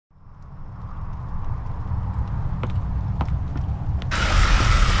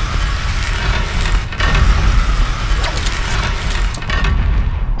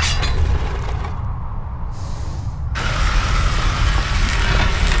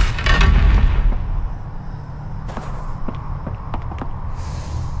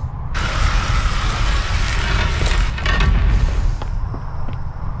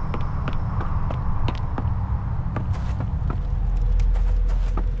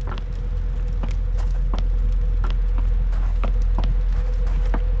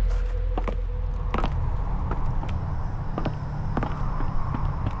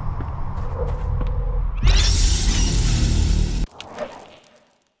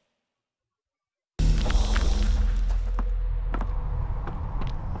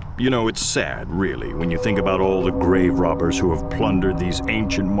You know, it's sad, really, when you think about all the grave robbers who have plundered these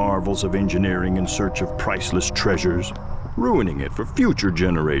ancient marvels of engineering in search of priceless treasures, ruining it for future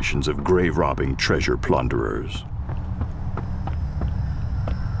generations of grave-robbing treasure plunderers.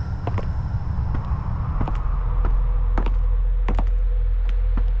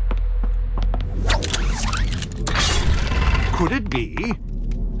 Could it be?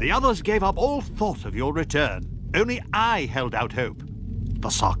 The others gave up all thought of your return. Only I held out hope. The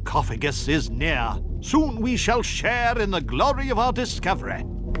sarcophagus is near. Soon we shall share in the glory of our discovery.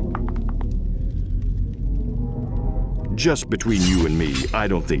 Just between you and me, I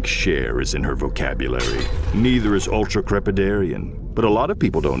don't think share is in her vocabulary. Neither is ultra-crepidarian. But a lot of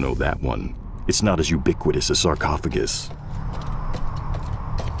people don't know that one. It's not as ubiquitous as sarcophagus.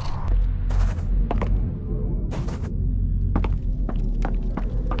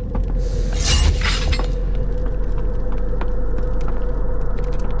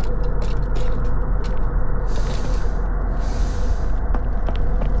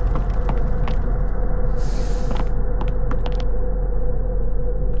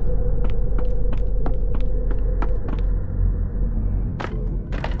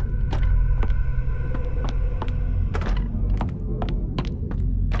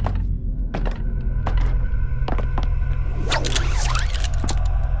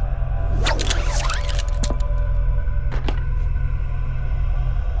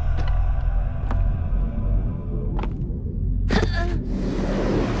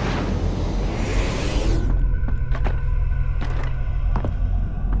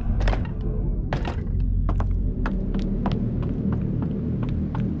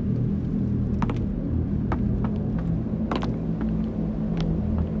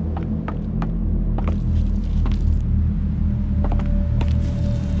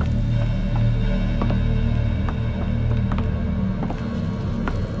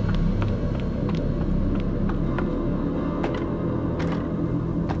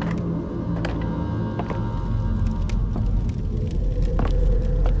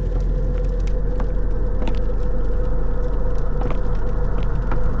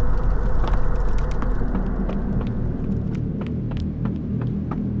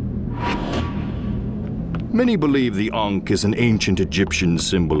 Many believe the Ankh is an ancient Egyptian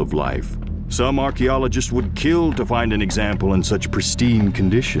symbol of life. Some archaeologists would kill to find an example in such pristine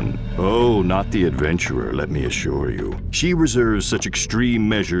condition. Oh, not the adventurer, let me assure you. She reserves such extreme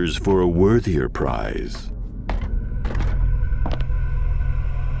measures for a worthier prize.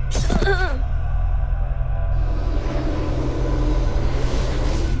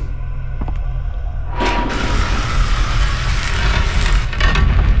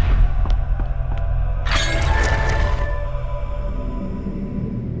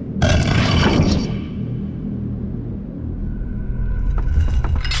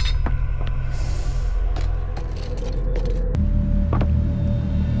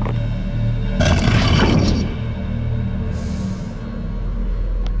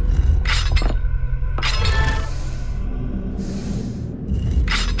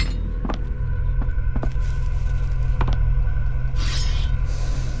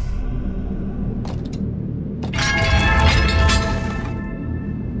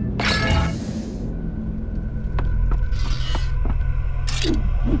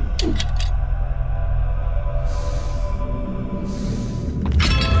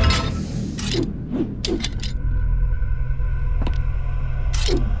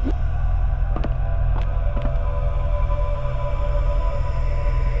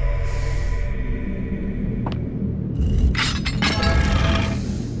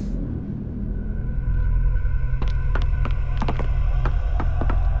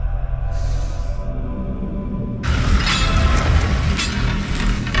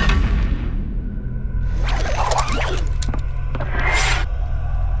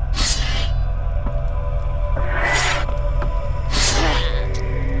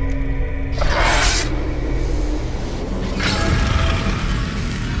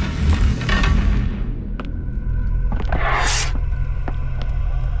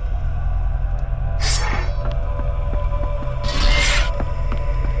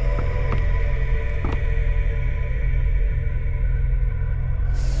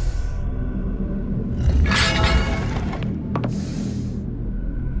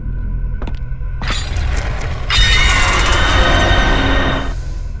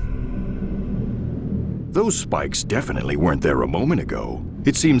 Those spikes definitely weren't there a moment ago.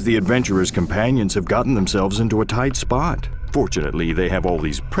 It seems the adventurer's companions have gotten themselves into a tight spot. Fortunately, they have all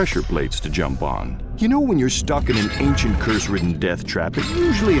these pressure plates to jump on. You know, when you're stuck in an ancient curse-ridden death trap, it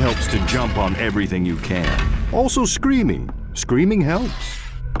usually helps to jump on everything you can. Also screaming. Screaming helps.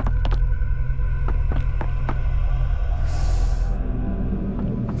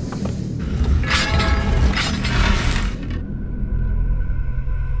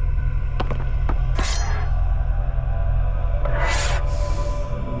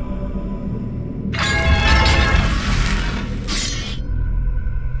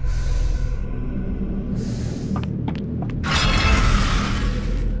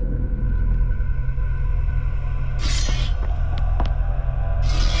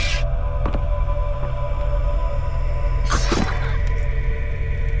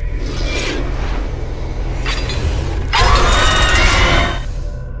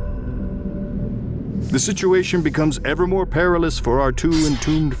 The situation becomes ever more perilous for our two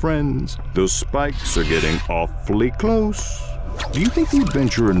entombed friends. Those spikes are getting awfully close. Do you think the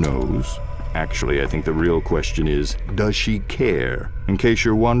adventurer knows? Actually, I think the real question is, does she care? In case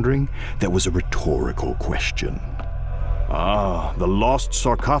you're wondering, that was a rhetorical question. Ah, the lost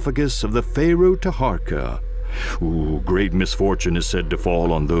sarcophagus of the Pharaoh Taharka. Ooh, great misfortune is said to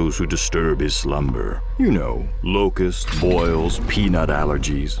fall on those who disturb his slumber. You know, locusts, boils, peanut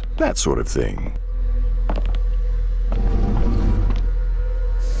allergies, that sort of thing.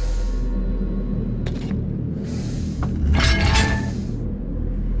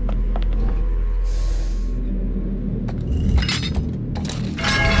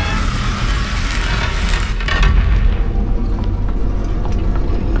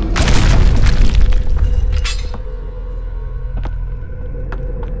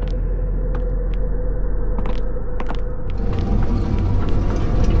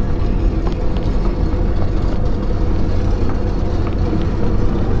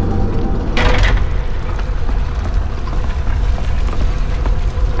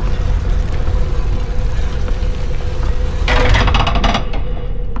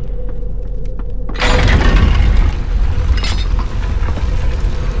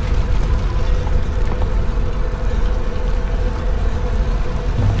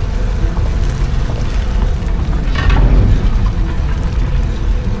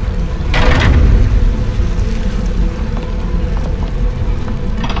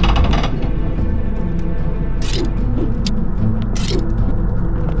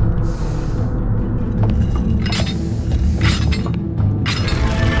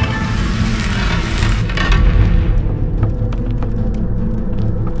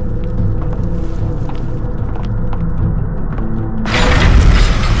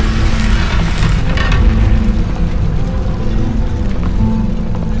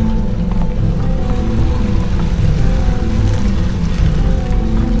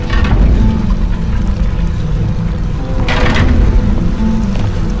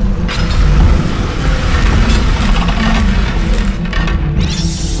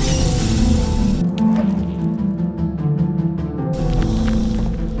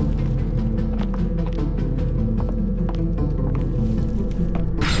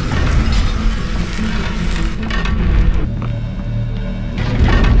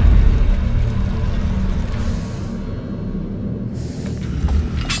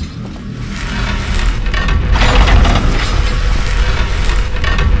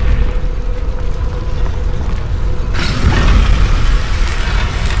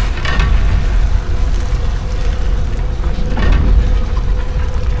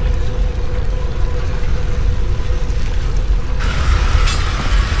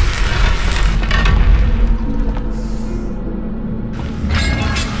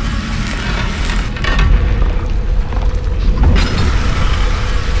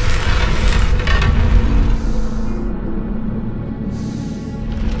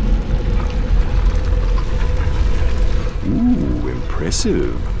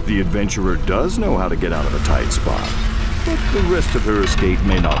 The adventurer does know how to get out of a tight spot, but the rest of her escape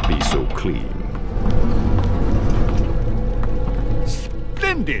may not be so clean.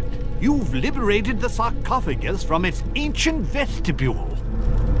 Splendid! You've liberated the sarcophagus from its ancient vestibule.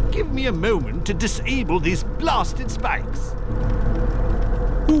 Give me a moment to disable these blasted spikes.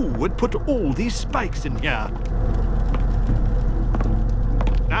 Who would put all these spikes in here?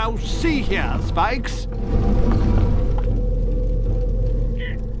 Now see here, spikes.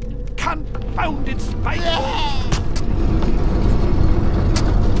 Confounded spikes!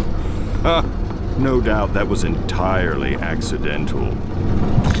 No doubt that was entirely accidental.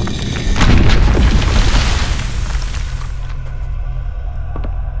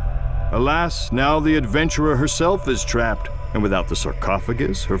 Alas, now the adventurer herself is trapped, and without the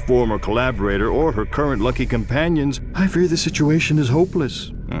sarcophagus, her former collaborator, or her current lucky companions, I fear the situation is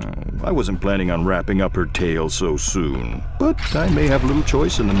hopeless. I wasn't planning on wrapping up her tale so soon, but I may have little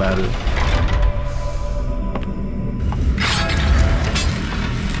choice in the matter.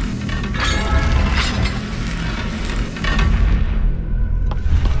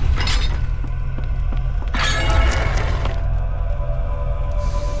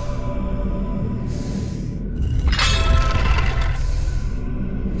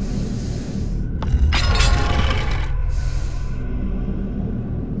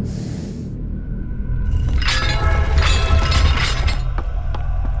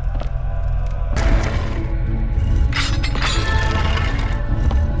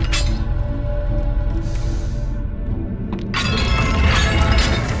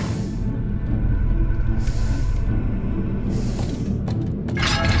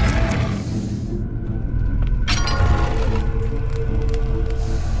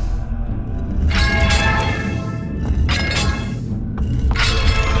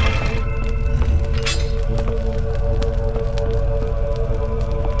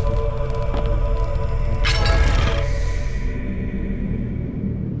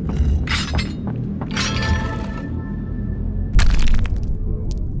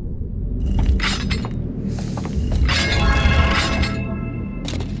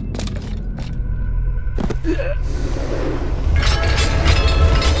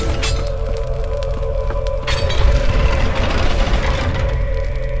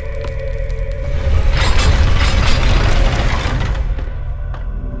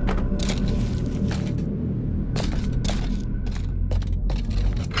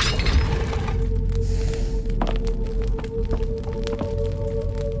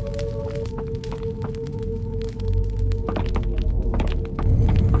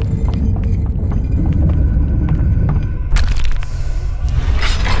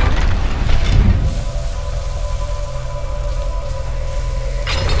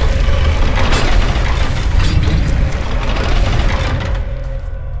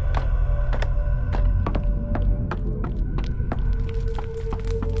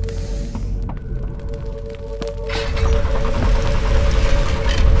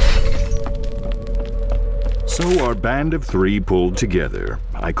 So our band of three pulled together.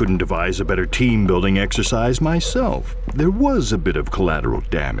 I couldn't devise a better team-building exercise myself. There was a bit of collateral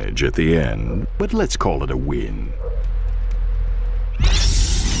damage at the end, but let's call it a win.